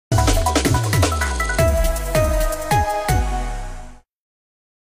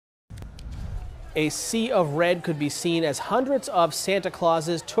A sea of red could be seen as hundreds of Santa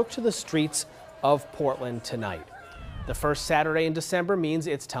Clauses took to the streets of Portland tonight. The first Saturday in December means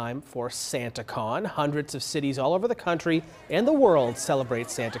it's time for SantaCon. Hundreds of cities all over the country and the world celebrate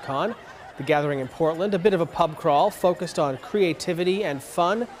SantaCon. The gathering in Portland, a bit of a pub crawl focused on creativity and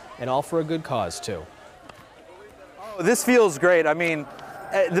fun, and all for a good cause too. Oh, this feels great. I mean,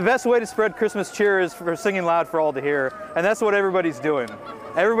 the best way to spread Christmas cheer is for singing loud for all to hear, and that's what everybody's doing.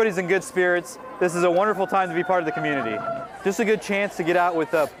 Everybody's in good spirits. This is a wonderful time to be part of the community. Just a good chance to get out with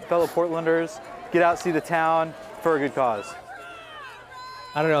fellow Portlanders, get out, see the town for a good cause.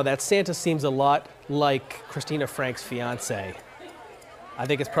 I don't know, that Santa seems a lot like Christina Frank's fiance. I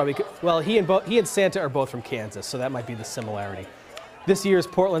think it's probably, well, he and Santa are both from Kansas, so that might be the similarity. This year's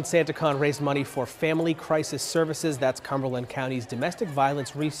Portland SantaCon raised money for Family Crisis Services. That's Cumberland County's Domestic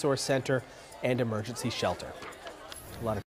Violence Resource Center and Emergency Shelter. A lot of